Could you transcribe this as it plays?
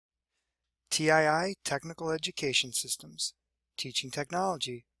Tii Technical Education Systems, teaching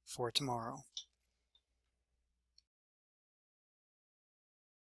technology for tomorrow.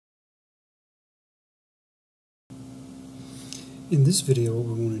 In this video,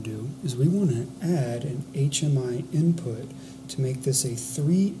 what we want to do is we want to add an HMI input to make this a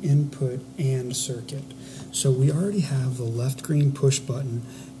 3-input AND circuit. So we already have the left green push button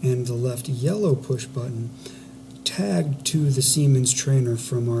and the left yellow push button tagged to the Siemens trainer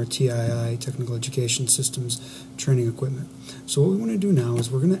from our Tii Technical Education Systems training equipment. So what we want to do now is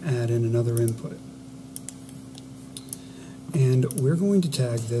we're going to add in another input. And we're going to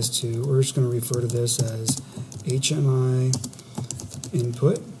tag this to, we're just going to refer to this as HMI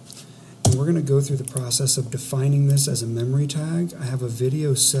Input. And we're going to go through the process of defining this as a memory tag. I have a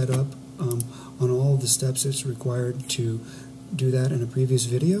video set up on all of the steps that's required to do that in a previous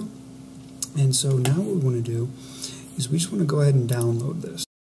video. And so now what we want to do is we just want to go ahead and download this.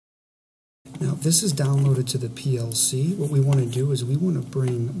 Now this is downloaded to the PLC. What we want to do is we want to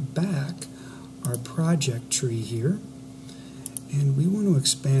bring back our project tree here, and we want to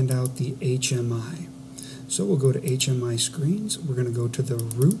expand out the HMI. So we'll go to HMI screens, we're going to go to the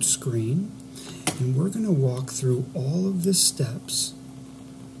root screen, and we're going to walk through all of the steps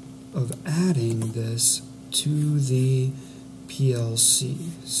of adding this to the PLC.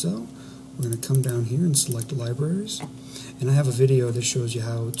 So we're going to come down here and select libraries, and I have a video that shows you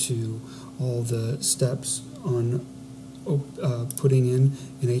how to all the steps on putting in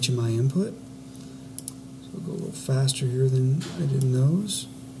an HMI input. So we'll go a little faster here than I did in those.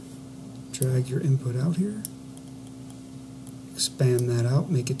 Drag your input out here, expand that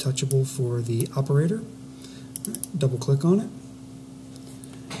out, make it touchable for the operator. Right, double click on it.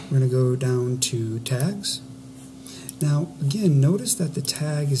 We're going to go down to tags. Now again, notice that the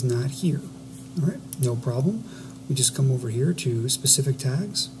tag is not here. Alright, no problem. We just come over here to specific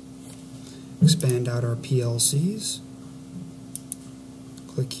tags, expand out our PLCs,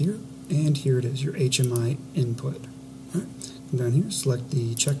 click here, and here it is, your HMI input. Alright, come down here, select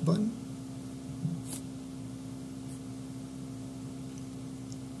the check button,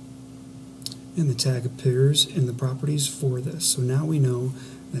 and the tag appears in the properties for this. So now we know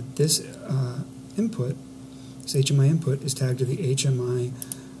that this input, this HMI input, is tagged to the HMI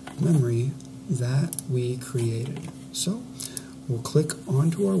memory that we created. So we'll click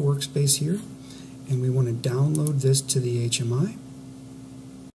onto our workspace here, and we want to download this to the HMI.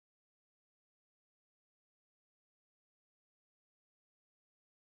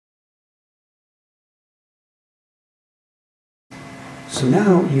 So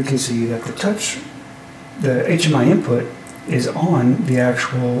now you can see that the HMI input is on the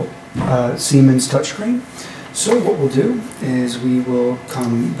actual Siemens touchscreen. So what we'll do is we will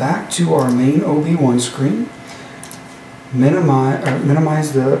come back to our main OB1 screen,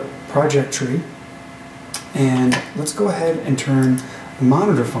 minimize the project tree, and let's go ahead and turn the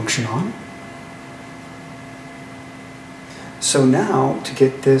monitor function on. So now, to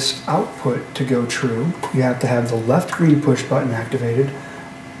get this output to go true, you have to have the left green push button activated,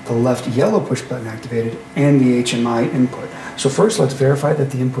 the left yellow push button activated, and the HMI input. So first, let's verify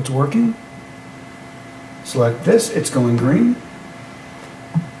that the input's working. Select this, it's going green.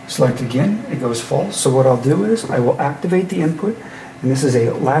 Select again, it goes false. So what I'll do is I will activate the input, and this is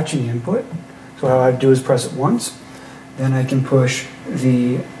a latching input. So what I do is press it once, then I can push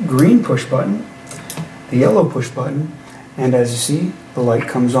the green push button, the yellow push button, and as you see, the light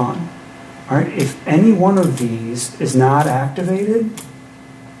comes on. Alright, if any one of these is not activated,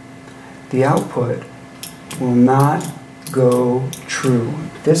 the output will not go true.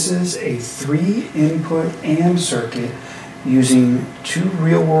 This is a 3-input AND circuit using 2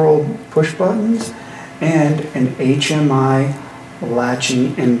 real-world push buttons and an HMI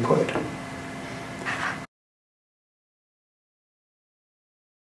latching input.